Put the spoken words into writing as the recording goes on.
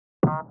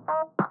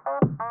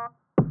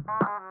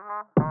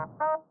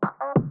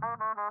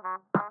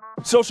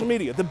Social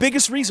media, the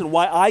biggest reason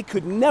why I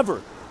could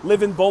never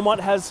live in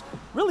Beaumont, has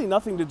really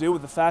nothing to do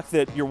with the fact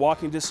that you're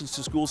walking distance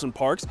to schools and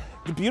parks,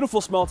 the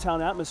beautiful small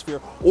town atmosphere,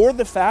 or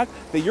the fact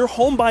that your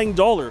home buying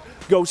dollar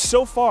goes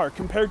so far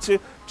compared to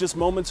just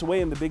moments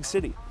away in the big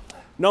city.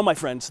 No, my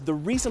friends, the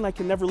reason I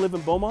can never live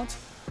in Beaumont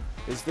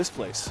is this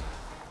place.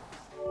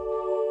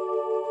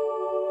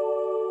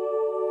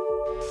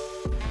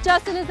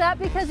 Justin, is that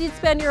because you'd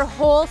spend your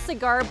whole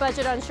cigar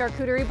budget on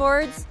charcuterie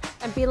boards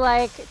and be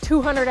like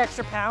 200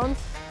 extra pounds?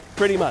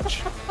 Pretty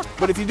much.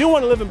 But if you do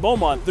want to live in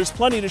Beaumont, there's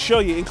plenty to show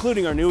you,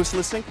 including our newest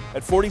listing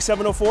at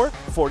 4704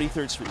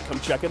 43rd Street. Come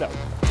check it out.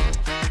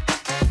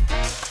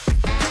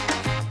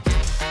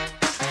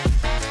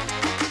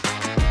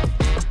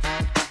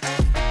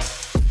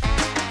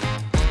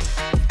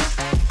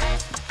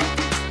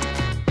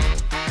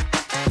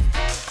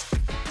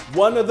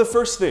 One of the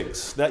first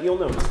things that you'll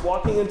notice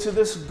walking into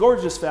this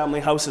gorgeous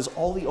family house is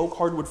all the oak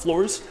hardwood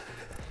floors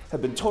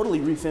have been totally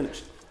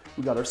refinished.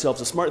 We got ourselves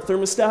a smart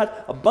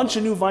thermostat, a bunch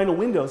of new vinyl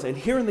windows, and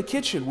here in the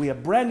kitchen we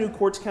have brand new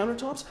quartz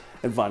countertops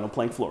and vinyl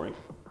plank flooring.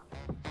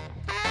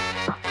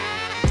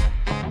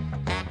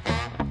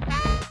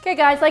 Okay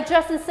guys, like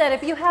Justin said,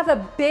 if you have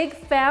a big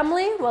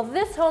family, well,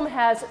 this home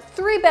has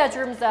 3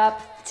 bedrooms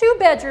up, 2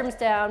 bedrooms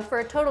down, for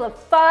a total of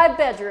 5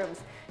 bedrooms.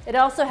 It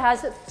also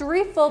has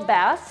 3 full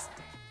baths.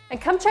 And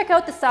come check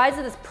out the size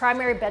of this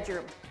primary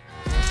bedroom.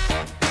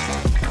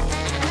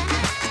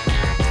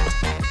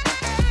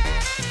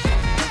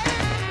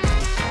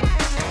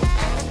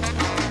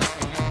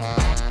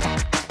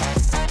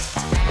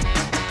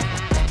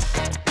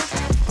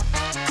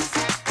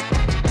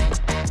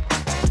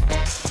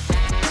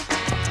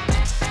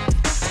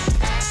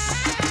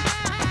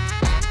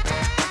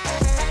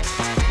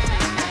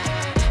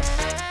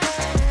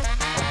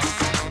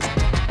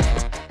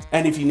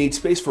 And if you need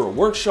space for a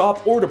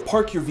workshop or to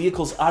park your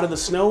vehicles out of the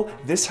snow,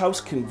 this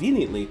house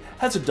conveniently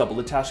has a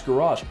double attached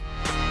garage.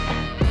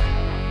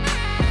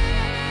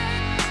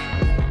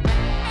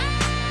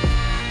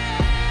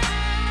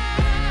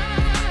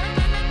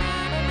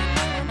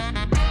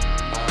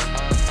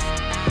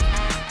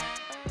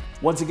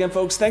 Once again,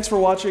 folks, thanks for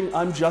watching.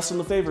 I'm Justin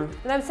Lefevre.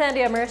 And I'm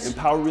Sandy Emmerich.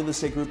 Empower Real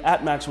Estate Group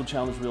at Maxwell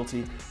Challenge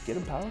Realty. Get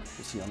empowered.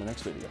 We'll see you on the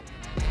next video.